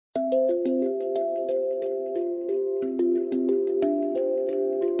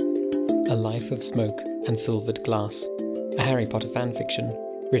Life of Smoke and Silvered Glass, a Harry Potter fanfiction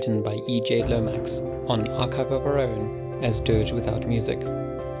written by E.Jade Lomax on Archive of Our Own as Dirge Without Music,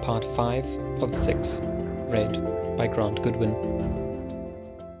 Part 5 of 6, read by Grant Goodwin.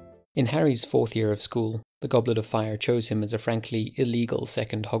 In Harry's 4th year of school, the Goblet of Fire chose him as a frankly illegal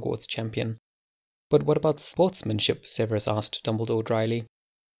second Hogwarts champion. But what about sportsmanship? Severus asked Dumbledore dryly.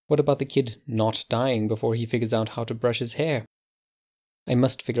 What about the kid not dying before he figures out how to brush his hair? I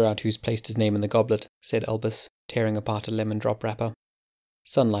must figure out who's placed his name in the goblet, said Albus, tearing apart a lemon drop wrapper.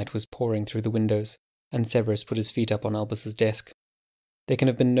 Sunlight was pouring through the windows, and Severus put his feet up on Albus's desk. There can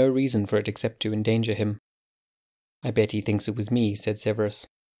have been no reason for it except to endanger him. I bet he thinks it was me, said Severus.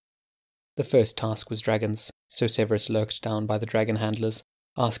 The first task was dragons, so Severus lurked down by the dragon handlers,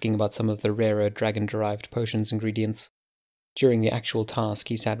 asking about some of the rarer dragon-derived potions ingredients. During the actual task,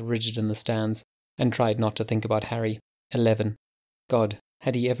 he sat rigid in the stands and tried not to think about Harry, 11. God,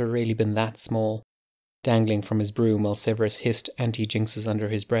 had he ever really been that small? Dangling from his broom while Severus hissed anti-jinxes under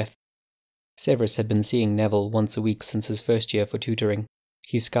his breath. Severus had been seeing Neville once a week since his first year for tutoring.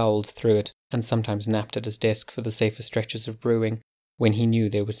 He scowled through it and sometimes napped at his desk for the safer stretches of brewing when he knew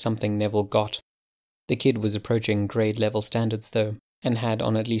there was something Neville got. The kid was approaching grade-level standards, though, and had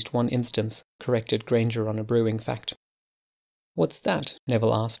on at least one instance corrected Granger on a brewing fact. "What's that?"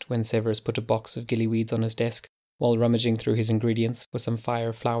 Neville asked when Severus put a box of gillyweeds on his desk, while rummaging through his ingredients for some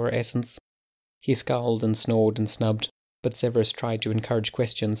fire flower essence. He scowled and snored and snubbed, but Severus tried to encourage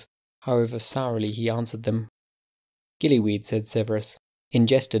questions, however sourly he answered them. "Gillyweed," said Severus.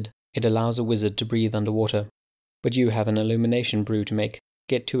 "Ingested, it allows a wizard to breathe underwater. But you have an illumination brew to make.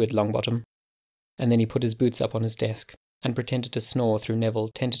 Get to it, Longbottom." And then he put his boots up on his desk, and pretended to snore through Neville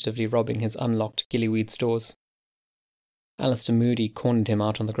tentatively robbing his unlocked gillyweed stores. Alistair Moody cornered him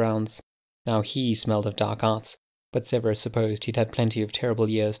out on the grounds. Now he smelled of dark arts, but Severus supposed he'd had plenty of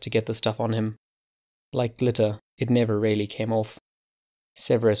terrible years to get the stuff on him. Like glitter, it never really came off.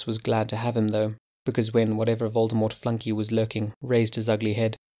 Severus was glad to have him, though, because when whatever Voldemort flunky was lurking raised his ugly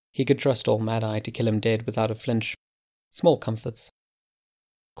head, he could trust old Mad-Eye to kill him dead without a flinch. Small comforts.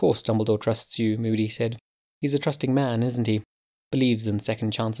 "Of course Dumbledore trusts you," Moody said. "He's a trusting man, isn't he? Believes in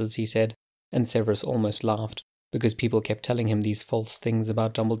second chances," he said, and Severus almost laughed, because people kept telling him these false things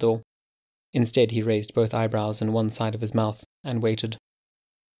about Dumbledore. Instead, he raised both eyebrows and one side of his mouth, and waited.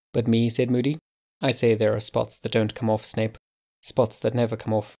 "But me," said Moody. "I say there are spots that don't come off, Snape. Spots that never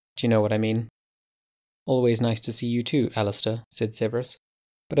come off. Do you know what I mean?" "Always nice to see you too, Alistair," said Severus.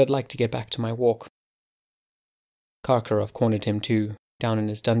 "But I'd like to get back to my walk." Karkaroff cornered him too, down in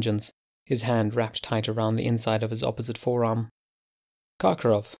his dungeons, his hand wrapped tight around the inside of his opposite forearm.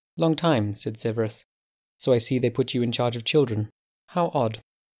 "Karkaroff, long time," said Severus. "So I see they put you in charge of children. How odd."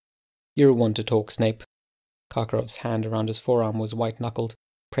 "You're one to talk, Snape." Karkaroff's hand around his forearm was white-knuckled,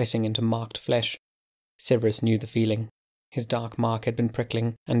 pressing into marked flesh. Severus knew the feeling. His dark mark had been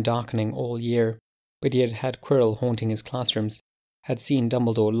prickling and darkening all year, but he had had Quirrell haunting his classrooms, had seen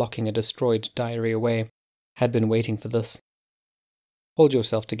Dumbledore locking a destroyed diary away, had been waiting for this. "Hold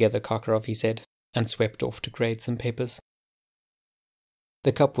yourself together, Karkaroff," he said, and swept off to grade some papers.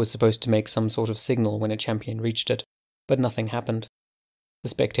 The cup was supposed to make some sort of signal when a champion reached it, but nothing happened. The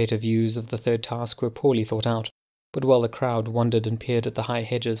spectator views of the third task were poorly thought out, but while the crowd wondered and peered at the high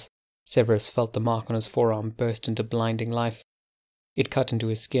hedges, Severus felt the mark on his forearm burst into blinding life. It cut into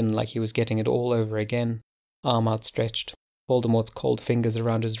his skin like he was getting it all over again, arm outstretched, Voldemort's cold fingers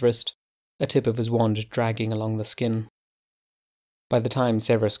around his wrist, a tip of his wand dragging along the skin. By the time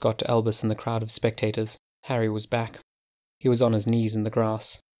Severus got to Albus and the crowd of spectators, Harry was back. He was on his knees in the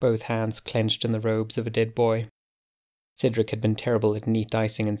grass, both hands clenched in the robes of a dead boy. Cedric had been terrible at neat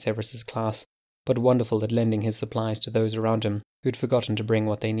dicing in Severus's class, but wonderful at lending his supplies to those around him who'd forgotten to bring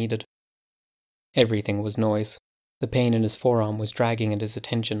what they needed. Everything was noise. The pain in his forearm was dragging at his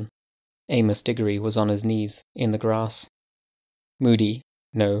attention. Amos Diggory was on his knees, in the grass. Moody,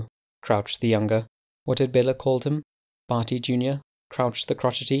 no, Crouch the Younger, what had Bella called him? Barty Jr., Crouch the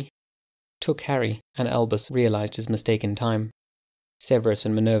Crotchety? Took Harry, and Albus realized his mistake in time. Severus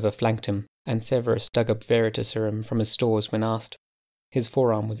and Minerva flanked him, and Severus dug up Veritaserum from his stores when asked. His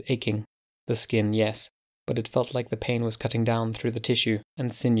forearm was aching. The skin, yes, but it felt like the pain was cutting down through the tissue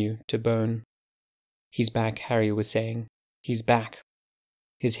and sinew to bone. "He's back," Harry was saying. "He's back."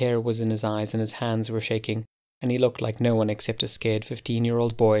 His hair was in his eyes and his hands were shaking, and he looked like no one except a scared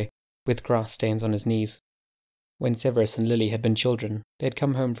 15-year-old boy with grass stains on his knees. When Severus and Lily had been children, they had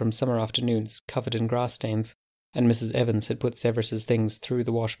come home from summer afternoons covered in grass stains, and Mrs. Evans had put Severus's things through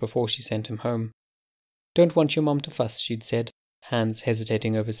the wash before she sent him home. "Don't want your mom to fuss," she'd said, hands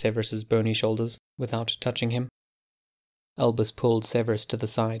hesitating over Severus's bony shoulders, without touching him. Albus pulled Severus to the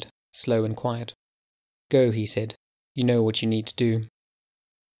side, slow and quiet. "Go," he said. "You know what you need to do."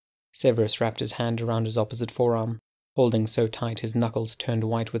 Severus wrapped his hand around his opposite forearm, holding so tight his knuckles turned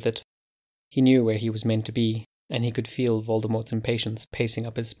white with it. He knew where he was meant to be, and he could feel Voldemort's impatience pacing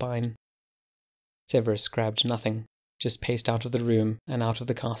up his spine. Severus grabbed nothing, just paced out of the room and out of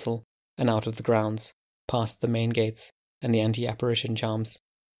the castle and out of the grounds, past the main gates and the anti-apparition charms.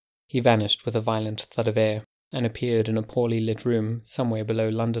 He vanished with a violent thud of air and appeared in a poorly lit room somewhere below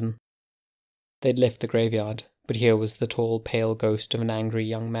London. They'd left the graveyard, but here was the tall, pale ghost of an angry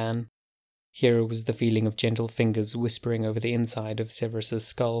young man. Here was the feeling of gentle fingers whispering over the inside of Severus's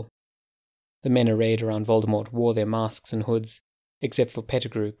skull. The men arrayed around Voldemort wore their masks and hoods, except for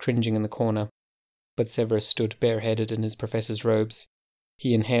Pettigrew cringing in the corner. But Severus stood bareheaded in his professor's robes.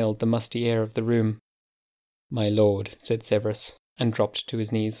 He inhaled the musty air of the room. "My lord," said Severus, and dropped to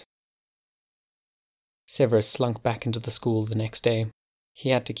his knees. Severus slunk back into the school the next day. He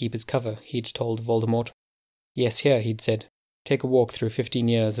had to keep his cover, he'd told Voldemort. "Yes, here," he'd said. "Take a walk through 15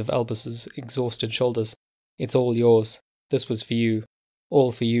 years of Albus's exhausted shoulders. It's all yours. This was for you.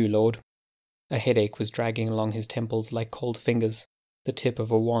 All for you, lord." A headache was dragging along his temples like cold fingers, the tip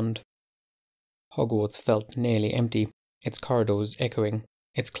of a wand. Hogwarts felt nearly empty, its corridors echoing,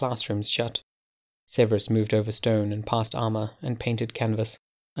 its classrooms shut. Severus moved over stone and past armor and painted canvas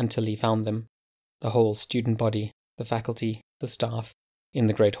until he found them, the whole student body, the faculty, the staff, in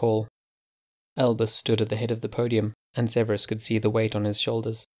the great hall. Albus stood at the head of the podium, and Severus could see the weight on his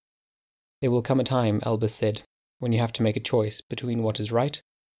shoulders. "There will come a time," Albus said, "when you have to make a choice between what is right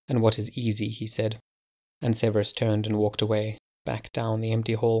and what is easy," he said, and Severus turned and walked away, back down the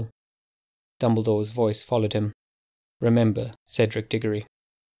empty hall. Dumbledore's voice followed him. "Remember, Cedric Diggory."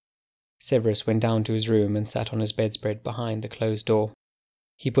 Severus went down to his room and sat on his bedspread behind the closed door.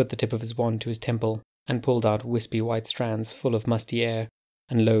 He put the tip of his wand to his temple and pulled out wispy white strands full of musty air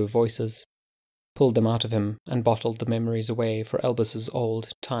and low voices, pulled them out of him and bottled the memories away for Albus's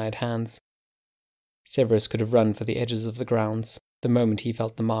old, tired hands. Severus could have run for the edges of the grounds the moment he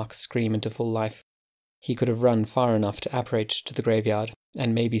felt the mark scream into full life. He could have run far enough to apparate to the graveyard,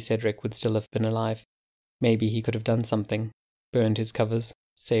 and maybe Cedric would still have been alive. Maybe he could have done something, burned his covers,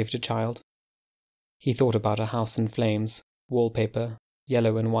 saved a child. He thought about a house in flames, wallpaper,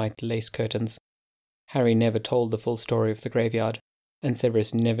 yellow and white lace curtains. Harry never told the full story of the graveyard, and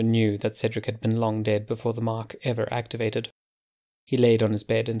Severus never knew that Cedric had been long dead before the mark ever activated. He laid on his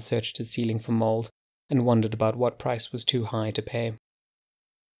bed and searched his ceiling for mold, and wondered about what price was too high to pay.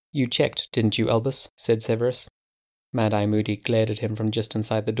 "You checked, didn't you, Albus?" said Severus. Mad-Eye Moody glared at him from just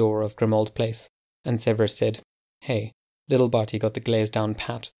inside the door of Grimmauld Place, and Severus said, "Hey, little Barty got the glares down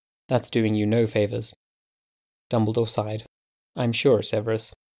pat. That's doing you no favours." Dumbledore sighed. "I'm sure,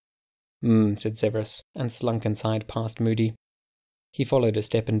 Severus." Said Severus, and slunk inside past Moody. He followed a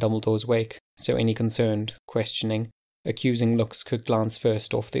step in Dumbledore's wake, so any concerned, questioning, accusing looks could glance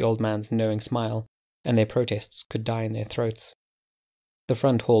first off the old man's knowing smile, and their protests could die in their throats. The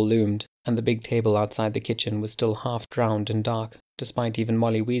front hall loomed, and the big table outside the kitchen was still half drowned in dark, despite even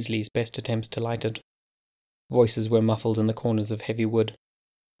Molly Weasley's best attempts to light it. Voices were muffled in the corners of heavy wood.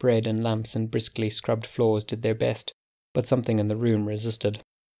 Bread and lamps and briskly scrubbed floors did their best, but something in the room resisted.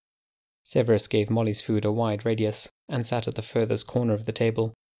 Severus gave Molly's food a wide radius, and sat at the furthest corner of the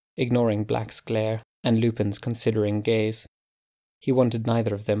table, ignoring Black's glare and Lupin's considering gaze. He wanted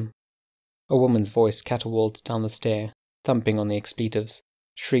neither of them. A woman's voice caterwauled down the stair, thumping on the expletives,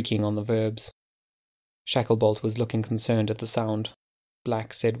 shrieking on the verbs. Shacklebolt was looking concerned at the sound.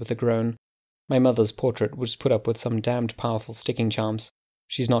 Black said with a groan, "My mother's portrait was put up with some damned powerful sticking charms.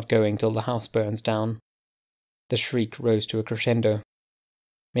 She's not going till the house burns down." The shriek rose to a crescendo.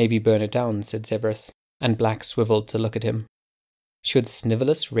 "Maybe burn it down," said Severus, and Black swiveled to look at him. "Should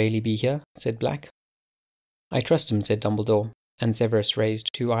Snivelus really be here?" said Black. "I trust him," said Dumbledore, and Severus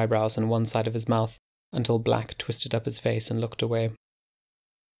raised 2 eyebrows on one side of his mouth, until Black twisted up his face and looked away.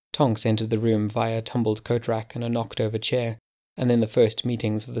 Tonks entered the room via a tumbled coat rack and a knocked-over chair, and then the first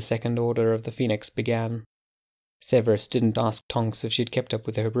meetings of the Second Order of the Phoenix began. Severus didn't ask Tonks if she'd kept up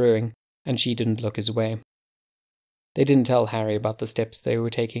with her brewing, and she didn't look his way. They didn't tell Harry about the steps they were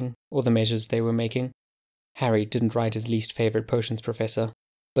taking, or the measures they were making. Harry didn't write his least favourite potions professor,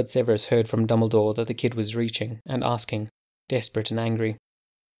 but Severus heard from Dumbledore that the kid was reaching and asking, desperate and angry.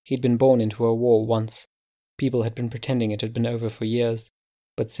 He'd been born into a war once. People had been pretending it had been over for years,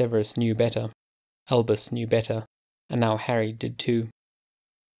 but Severus knew better. Albus knew better, and now Harry did too.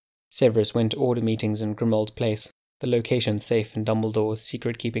 Severus went to order meetings in Grimmauld Place, the location safe in Dumbledore's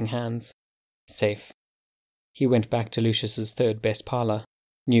secret-keeping hands. Safe. He went back to Lucius's third-best parlour,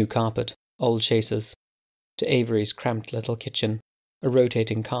 new carpet, old chasers, to Avery's cramped little kitchen, a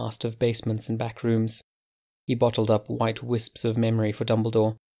rotating cast of basements and back rooms. He bottled up white wisps of memory for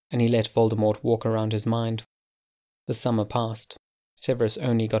Dumbledore, and he let Voldemort walk around his mind. The summer passed. Severus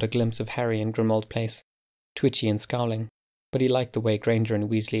only got a glimpse of Harry in Grimmauld Place, twitchy and scowling, but he liked the way Granger and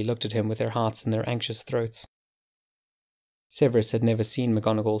Weasley looked at him with their hearts in their anxious throats. Severus had never seen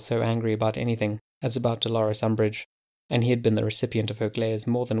McGonagall so angry about anything as about Dolores Umbridge, and he had been the recipient of her glares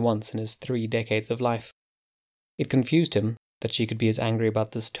more than once in his 3 decades of life. It confused him that she could be as angry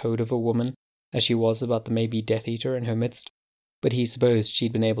about this toad of a woman as she was about the maybe Death Eater in her midst, but he supposed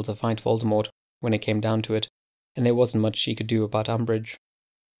she'd been able to fight Voldemort when it came down to it, and there wasn't much she could do about Umbridge.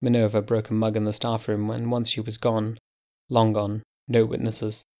 Minerva broke a mug in the staff room, and once she was gone, long gone, no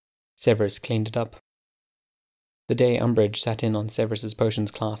witnesses, Severus cleaned it up. The day Umbridge sat in on Severus's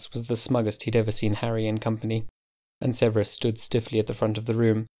potions class was the smuggest he'd ever seen Harry in company, and Severus stood stiffly at the front of the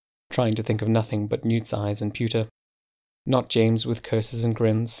room, trying to think of nothing but Newt's eyes and pewter. Not James with curses and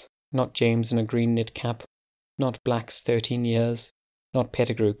grins, not James in a green knit cap, not Black's 13 years, not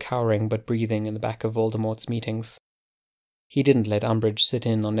Pettigrew cowering but breathing in the back of Voldemort's meetings. He didn't let Umbridge sit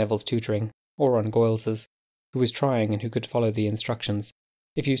in on Neville's tutoring, or on Goyles's, who was trying and who could follow the instructions,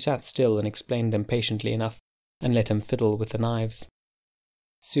 if you sat still and explained them patiently enough, and let him fiddle with the knives.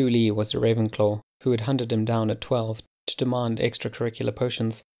 Sue Lee was a Ravenclaw who had hunted him down at 12 to demand extracurricular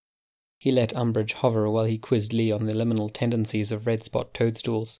potions. He let Umbridge hover while he quizzed Lee on the liminal tendencies of red spot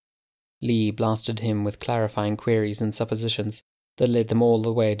toadstools. Lee blasted him with clarifying queries and suppositions that led them all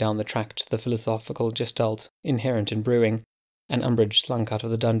the way down the track to the philosophical gestalt inherent in brewing, and Umbridge slunk out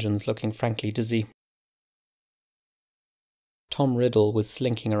of the dungeons looking frankly dizzy. Tom Riddle was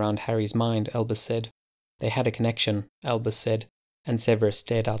slinking around Harry's mind, Albus said. They had a connection, Albus said, and Severus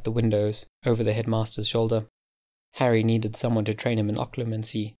stared out the windows, over the headmaster's shoulder. Harry needed someone to train him in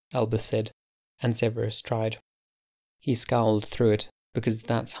occlumency, Albus said, and Severus tried. He scowled through it, because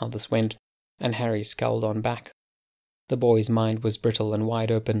that's how this went, and Harry scowled on back. The boy's mind was brittle and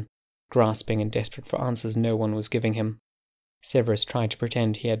wide open, grasping and desperate for answers no one was giving him. Severus tried to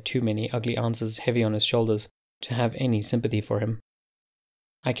pretend he had too many ugly answers heavy on his shoulders to have any sympathy for him.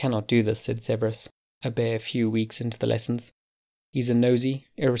 I cannot do this, said Severus, a bare few weeks into the lessons. He's a nosy,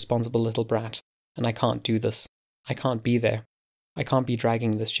 irresponsible little brat, and I can't do this. I can't be there. I can't be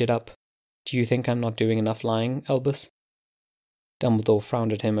dragging this shit up. Do you think I'm not doing enough lying, Albus? Dumbledore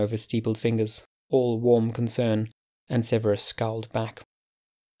frowned at him over steepled fingers, all warm concern, and Severus scowled back.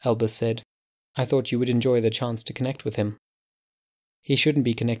 Albus said, I thought you would enjoy the chance to connect with him. He shouldn't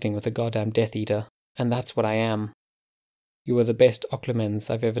be connecting with a goddamn Death Eater, and that's what I am. You are the best occlumens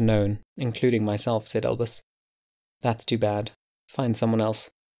I've ever known, including myself, said Albus. That's too bad. Find someone else.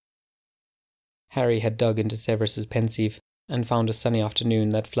 Harry had dug into Severus's pensieve, and found a sunny afternoon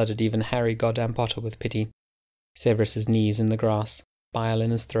that flooded even Harry goddamn Potter with pity. Severus's knees in the grass, bile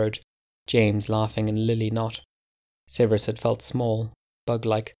in his throat, James laughing and Lily not. Severus had felt small,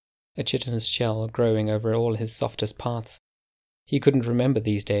 bug-like, a chitinous shell growing over all his softest parts. He couldn't remember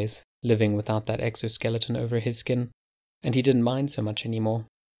these days, living without that exoskeleton over his skin, and he didn't mind so much any more.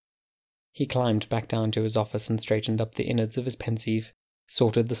 He climbed back down to his office and straightened up the innards of his pensieve,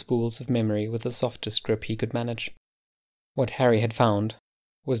 sorted the spools of memory with the softest grip he could manage. What Harry had found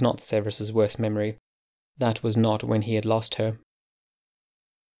was not Severus's worst memory. That was not when he had lost her.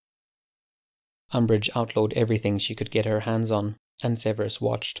 Umbridge outlawed everything she could get her hands on, and Severus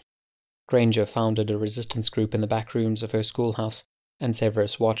watched. Granger founded a resistance group in the back rooms of her schoolhouse, and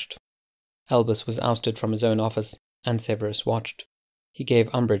Severus watched. Albus was ousted from his own office, and Severus watched. He gave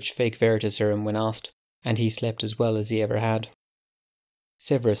Umbridge fake Veritaserum when asked, and he slept as well as he ever had.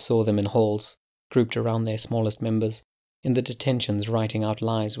 Severus saw them in halls, grouped around their smallest members, in the detentions writing out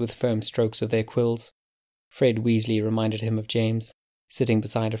lies with firm strokes of their quills. Fred Weasley reminded him of James, sitting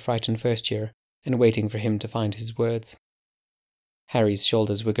beside a frightened first year, and waiting for him to find his words. Harry's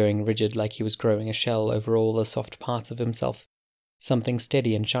shoulders were going rigid like he was growing a shell over all the soft parts of himself, something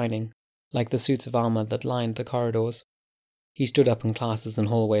steady and shining, like the suits of armor that lined the corridors. He stood up in classes and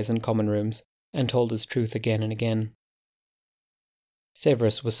hallways and common rooms, and told his truth again and again.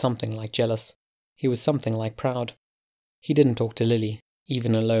 Severus was something like jealous. He was something like proud. He didn't talk to Lily,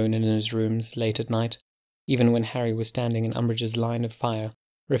 even alone in his rooms late at night, even when Harry was standing in Umbridge's line of fire,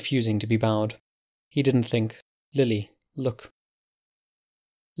 refusing to be bowed. He didn't think, Lily, look.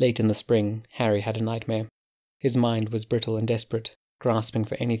 Late in the spring, Harry had a nightmare. His mind was brittle and desperate, grasping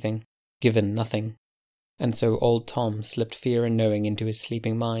for anything, given nothing. And so old Tom slipped fear and knowing into his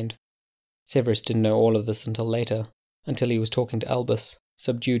sleeping mind. Severus didn't know all of this until later, until he was talking to Albus,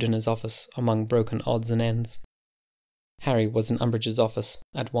 subdued in his office among broken odds and ends. Harry was in Umbridge's office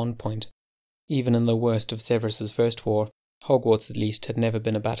at one point. Even in the worst of Severus's first war, Hogwarts, at least, had never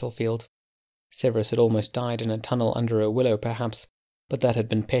been a battlefield. Severus had almost died in a tunnel under a willow, perhaps, but that had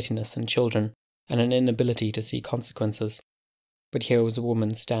been pettiness and children, and an inability to see consequences. But here was a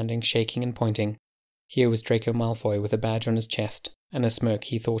woman standing shaking and pointing. Here was Draco Malfoy with a badge on his chest, and a smirk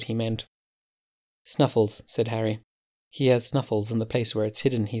he thought he meant. "Snuffles," said Harry. "He has Snuffles in the place where it's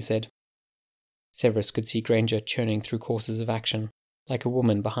hidden," he said. Severus could see Granger churning through courses of action, like a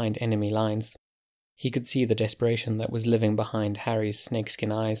woman behind enemy lines. He could see the desperation that was living behind Harry's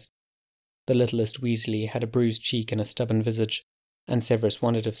snakeskin eyes. The littlest Weasley had a bruised cheek and a stubborn visage, and Severus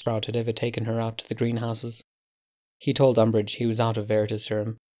wondered if Sprout had ever taken her out to the greenhouses. He told Umbridge he was out of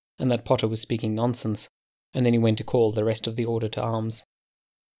Veritaserum, and that Potter was speaking nonsense, and then he went to call the rest of the Order to arms.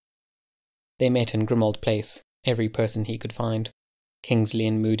 They met in Grimmauld Place, every person he could find, Kingsley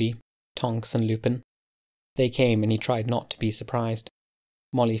and Moody, Tonks and Lupin. They came, and he tried not to be surprised.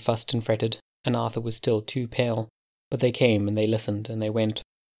 Molly fussed and fretted, and Arthur was still too pale, but they came, and they listened, and they went.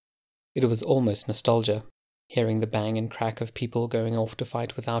 It was almost nostalgia, hearing the bang and crack of people going off to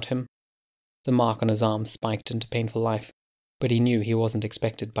fight without him. The mark on his arm spiked into painful life, but he knew he wasn't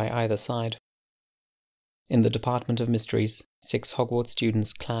expected by either side. In the Department of Mysteries, 6 Hogwarts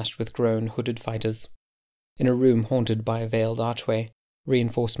students clashed with grown, hooded fighters. In a room haunted by a veiled archway,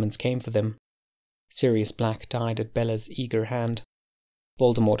 reinforcements came for them. Sirius Black died at Bella's eager hand.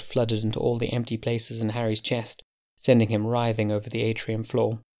 Voldemort flooded into all the empty places in Harry's chest, sending him writhing over the atrium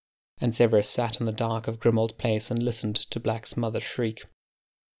floor, and Severus sat in the dark of Grimmauld Place and listened to Black's mother shriek.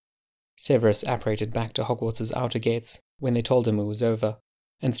 Severus apparated back to Hogwarts's outer gates when they told him it was over,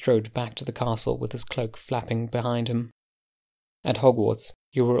 and strode back to the castle with his cloak flapping behind him. At Hogwarts,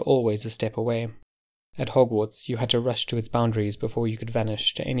 you were always a step away. At Hogwarts, you had to rush to its boundaries before you could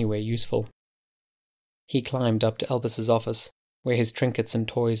vanish to anywhere useful. He climbed up to Albus's office, where his trinkets and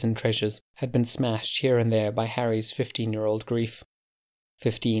toys and treasures had been smashed here and there by Harry's 15-year-old grief.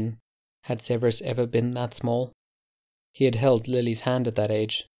 15. Had Severus ever been that small? He had held Lily's hand at that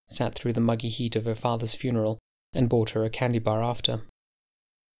age, sat through the muggy heat of her father's funeral, and bought her a candy bar after.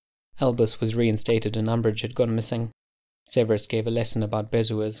 Albus was reinstated and Umbridge had gone missing. Severus gave a lesson about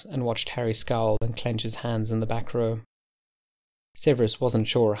Bezoars and watched Harry scowl and clench his hands in the back row. Severus wasn't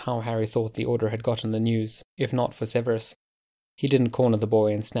sure how Harry thought the Order had gotten the news, if not for Severus. He didn't corner the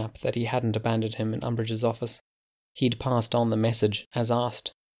boy and snap that he hadn't abandoned him in Umbridge's office. He'd passed on the message, as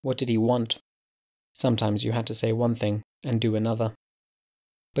asked. What did he want? Sometimes you had to say one thing and do another.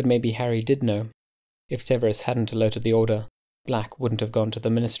 But maybe Harry did know. If Severus hadn't alerted the Order, Black wouldn't have gone to the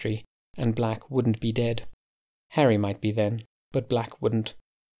Ministry, and Black wouldn't be dead. Harry might be then, but Black wouldn't.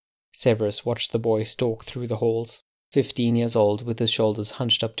 Severus watched the boy stalk through the halls, 15 years old with his shoulders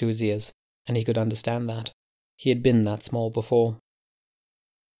hunched up to his ears, and he could understand that. He had been that small before.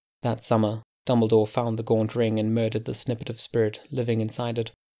 That summer, Dumbledore found the gaunt ring and murdered the snippet of spirit living inside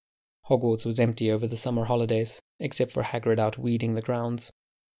it. Hogwarts was empty over the summer holidays, except for Hagrid out weeding the grounds.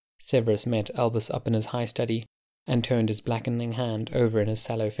 Severus met Albus up in his high study, and turned his blackening hand over in his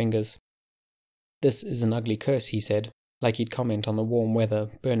sallow fingers. "This is an ugly curse," he said, like he'd comment on the warm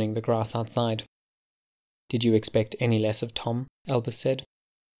weather burning the grass outside. "Did you expect any less of Tom?" Albus said.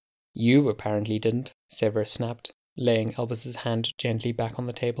 "You apparently didn't," Severus snapped, laying Albus's hand gently back on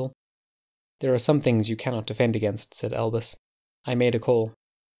the table. "There are some things you cannot defend against," said Albus. "I made a call."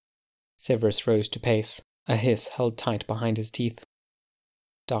 Severus rose to pace, a hiss held tight behind his teeth.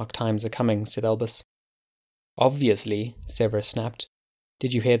 "Dark times are coming," said Albus. "Obviously," Severus snapped.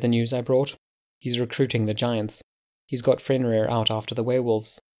 "Did you hear the news I brought? He's recruiting the Giants. He's got Fenrir out after the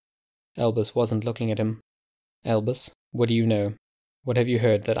werewolves." Albus wasn't looking at him. "Albus, what do you know? What have you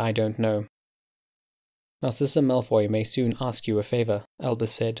heard that I don't know?" "Narcissa Malfoy may soon ask you a favor,"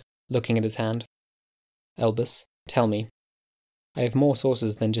 Albus said, looking at his hand. "Albus, tell me." "I have more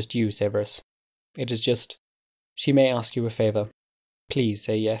sources than just you, Severus. It is just... She may ask you a favor. Please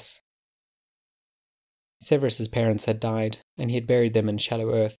say yes." Severus's parents had died, and he had buried them in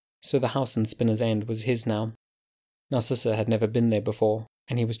shallow earth, so the house in Spinner's End was his now. Narcissa had never been there before,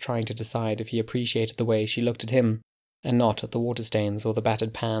 and he was trying to decide if he appreciated the way she looked at him, and not at the water stains or the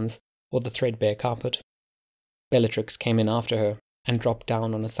battered pans or the threadbare carpet. Bellatrix came in after her, and dropped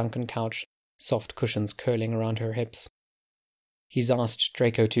down on a sunken couch, soft cushions curling around her hips. "He's asked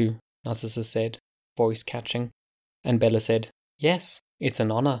Draco to," Narcissa said, voice catching, and Bella said, "Yes, it's an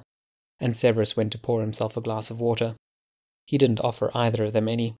honor," and Severus went to pour himself a glass of water. He didn't offer either of them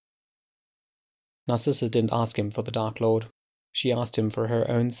any. Narcissa didn't ask him for the Dark Lord. She asked him for her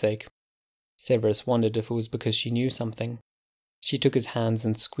own sake. Severus wondered if it was because she knew something. She took his hands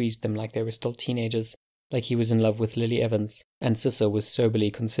and squeezed them like they were still teenagers, like he was in love with Lily Evans, and Cissa was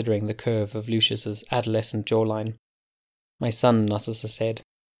soberly considering the curve of Lucius's adolescent jawline. My son, Narcissa said.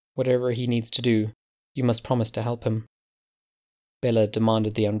 Whatever he needs to do, you must promise to help him. Bella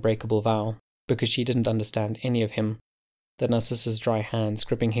demanded the unbreakable vow, because she didn't understand any of him, that Narcissa's dry hands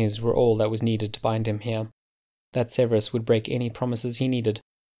gripping his were all that was needed to bind him here, that Severus would break any promises he needed,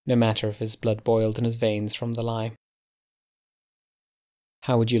 no matter if his blood boiled in his veins from the lie.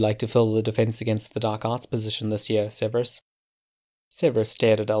 How would you like to fill the defense against the dark arts position this year, Severus? Severus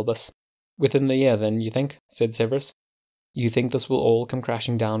stared at Albus. Within the year, then, you think? Said Severus. You think this will all come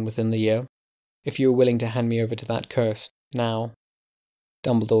crashing down within the year? If you are willing to hand me over to that curse, now.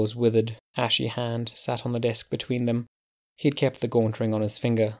 Dumbledore's withered, ashy hand sat on the desk between them. He had kept the gaunt ring on his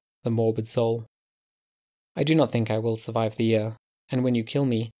finger, the morbid soul. I do not think I will survive the year, and when you kill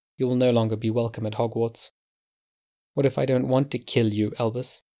me, you will no longer be welcome at Hogwarts. What if I don't want to kill you,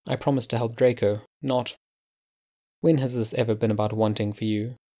 Albus? I promised to help Draco, not... When has this ever been about wanting for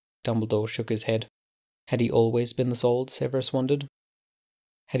you? Dumbledore shook his head. Had he always been this old, Severus wondered?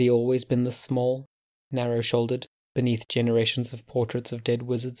 Had he always been this small, narrow-shouldered, beneath generations of portraits of dead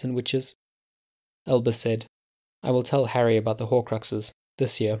wizards and witches? Albus said, I will tell Harry about the Horcruxes,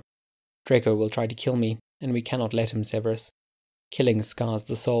 this year. Draco will try to kill me, and we cannot let him, Severus. Killing scars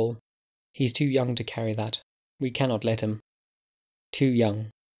the soul. He's too young to carry that. We cannot let him. Too young.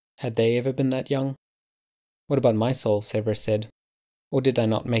 Had they ever been that young? What about my soul? Severus said. Or did I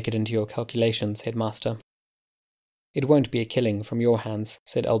not make it into your calculations, headmaster? It won't be a killing from your hands,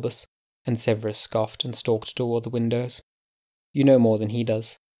 said Albus, and Severus scoffed and stalked toward the windows. You know more than he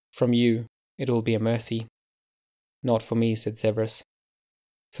does. From you, it will be a mercy. Not for me, said Severus.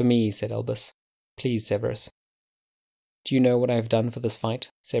 For me, said Albus. Please, Severus. Do you know what I have done for this fight?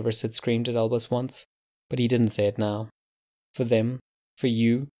 Severus had screamed at Albus once, but he didn't say it now. For them? For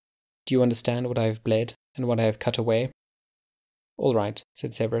you? Do you understand what I have bled, and what I have cut away? All right,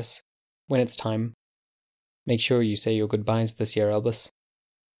 said Severus. When it's time. Make sure you say your goodbyes this year, Albus.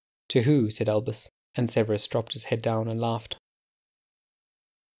 To who? Said Albus, and Severus dropped his head down and laughed.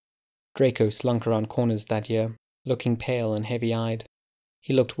 Draco slunk around corners that year, looking pale and heavy-eyed.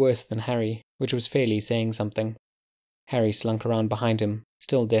 He looked worse than Harry, which was fairly saying something. Harry slunk around behind him,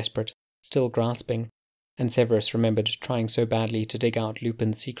 still desperate, still grasping, and Severus remembered trying so badly to dig out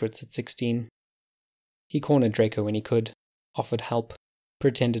Lupin's secrets at 16. He cornered Draco when he could, offered help,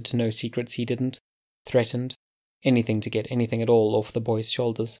 pretended to know secrets he didn't, threatened, anything to get anything at all off the boy's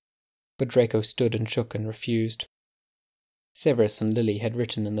shoulders, but Draco stood and shook and refused. Severus and Lily had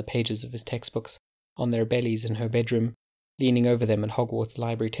written in the pages of his textbooks, on their bellies in her bedroom, leaning over them at Hogwarts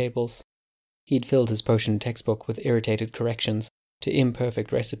library tables. He'd filled his potion textbook with irritated corrections to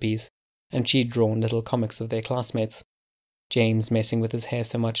imperfect recipes, and she'd drawn little comics of their classmates, James messing with his hair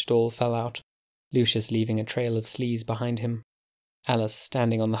so much it all fell out, Lucius leaving a trail of sleaze behind him, Alice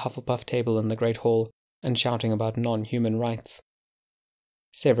standing on the Hufflepuff table in the Great Hall and shouting about non-human rights.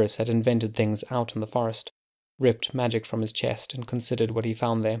 Severus had invented things out in the forest, ripped magic from his chest and considered what he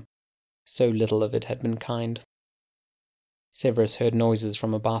found there. So little of it had been kind. Severus heard noises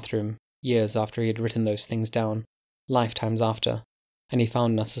from a bathroom, years after he had written those things down, lifetimes after, and he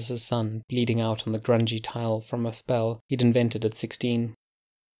found Narcissa's son bleeding out on the grungy tile from a spell he'd invented at 16.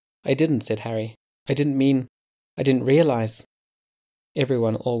 I didn't, said Harry. I didn't realize.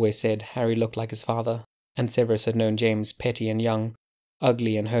 Everyone always said Harry looked like his father, and Severus had known James petty and young,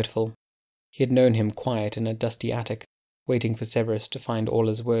 ugly and hurtful. He had known him quiet in a dusty attic, waiting for Severus to find all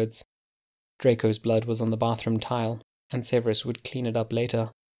his words. Draco's blood was on the bathroom tile, and Severus would clean it up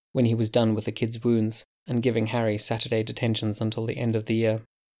later, when he was done with the kid's wounds, and giving Harry Saturday detentions until the end of the year.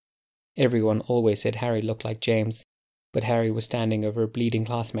 Everyone always said Harry looked like James, but Harry was standing over a bleeding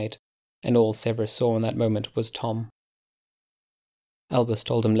classmate, and all Severus saw in that moment was Tom. Albus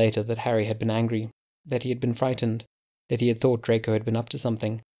told him later that Harry had been angry, that he had been frightened, that he had thought Draco had been up to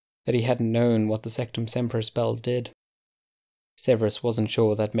something, that he hadn't known what the Sectum Semper spell did. Severus wasn't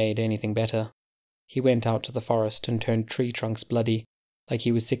sure that made anything better. He went out to the forest and turned tree trunks bloody, like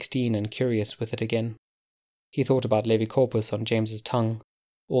he was 16 and curious with it again. He thought about Levicorpus on James's tongue,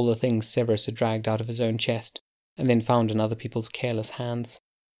 all the things Severus had dragged out of his own chest, and then found in other people's careless hands.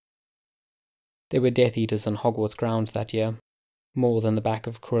 There were Death Eaters on Hogwarts ground that year, more than the back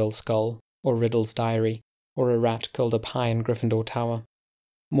of Quirrell's skull, or Riddle's diary, or a rat curled up high in Gryffindor Tower,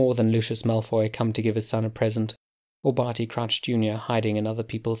 more than Lucius Malfoy come to give his son a present, or Barty Crouch Jr. hiding in other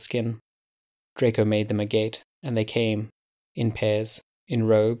people's skin. Draco made them a gate, and they came, in pairs, in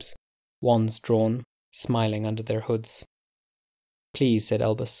robes, wands drawn, smiling under their hoods. Please, said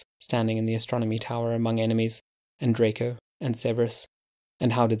Albus, standing in the astronomy tower among enemies, and Draco, and Severus.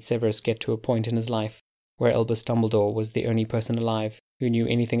 And how did Severus get to a point in his life where Albus Dumbledore was the only person alive who knew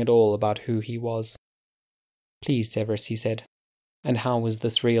anything at all about who he was? "Please, Severus," he said. And how was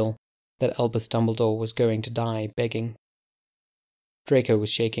this real, that Albus Dumbledore was going to die begging? Draco was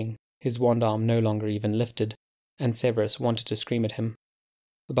shaking, his wand arm no longer even lifted, and Severus wanted to scream at him.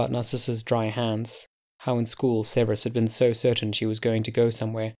 About Narcissa's dry hands, how in school Severus had been so certain she was going to go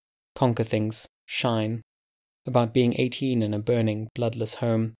somewhere, conquer things, shine. About being 18 in a burning, bloodless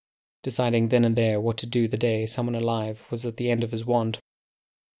home, deciding then and there what to do the day someone alive was at the end of his wand.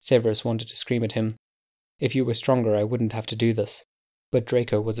 Severus wanted to scream at him. If you were stronger, I wouldn't have to do this. But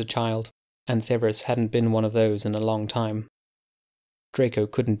Draco was a child, and Severus hadn't been one of those in a long time. Draco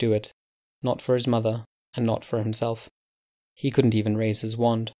couldn't do it, not for his mother, and not for himself. He couldn't even raise his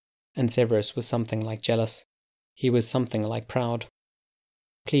wand, and Severus was something like jealous. He was something like proud.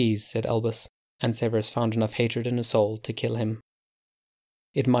 "Please," said Albus, and Severus found enough hatred in his soul to kill him.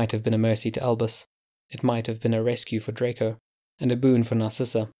 It might have been a mercy to Albus. It might have been a rescue for Draco, and a boon for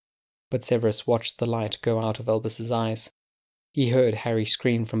Narcissa. But Severus watched the light go out of Albus's eyes. He heard Harry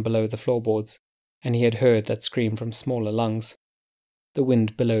scream from below the floorboards, and he had heard that scream from smaller lungs. The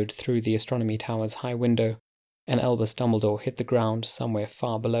wind billowed through the astronomy tower's high window, and Albus Dumbledore hit the ground somewhere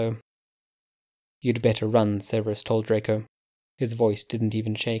far below. "You'd better run," Severus told Draco. His voice didn't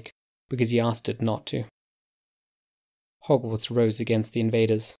even shake, because he asked it not to. Hogwarts rose against the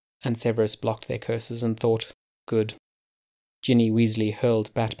invaders, and Severus blocked their curses and thought, "Good." Ginny Weasley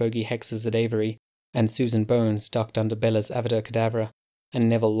hurled bat-bogey hexes at Avery, and Susan Bones ducked under Bella's Avada Kedavra, and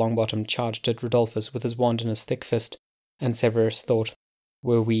Neville Longbottom charged at Rodolphus with his wand in his thick fist, and Severus thought,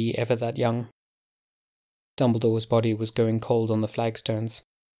 were we ever that young? Dumbledore's body was going cold on the flagstones.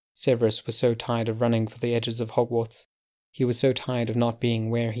 Severus was so tired of running for the edges of Hogwarts. He was so tired of not being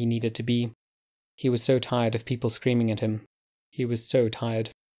where he needed to be. He was so tired of people screaming at him. He was so tired.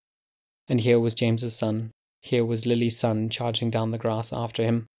 And here was James's son. Here was Lily's son charging down the grass after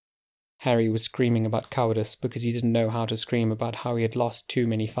him. Harry was screaming about cowardice because he didn't know how to scream about how he had lost too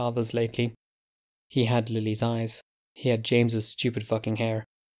many fathers lately. He had Lily's eyes. He had James's stupid fucking hair.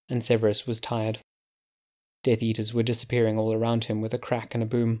 And Severus was tired. Death Eaters were disappearing all around him with a crack and a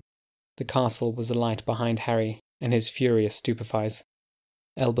boom. The castle was alight behind Harry, and his furious stupefies.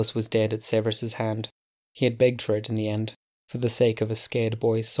 Albus was dead at Severus's hand. He had begged for it in the end, for the sake of a scared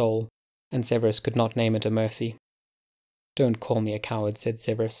boy's soul, and Severus could not name it a mercy. "Don't call me a coward," said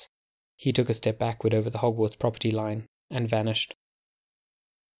Severus. He took a step backward over the Hogwarts property line, and vanished.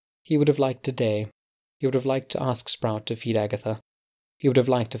 He would have liked to dare. He would have liked to ask Sprout to feed Agatha. He would have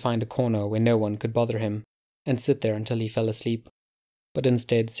liked to find a corner where no one could bother him, and sit there until he fell asleep. But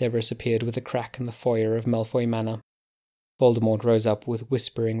instead Severus appeared with a crack in the foyer of Malfoy Manor. Voldemort rose up with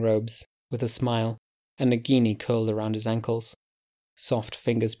whispering robes, with a smile, and Nagini curled around his ankles. Soft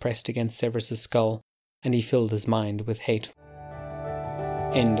fingers pressed against Severus's skull, and he filled his mind with hate.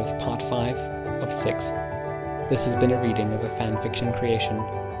 End of Part 5 of 6. This has been a reading of a fanfiction creation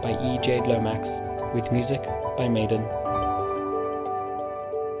by E.Jade Lomax, with music by Maiden.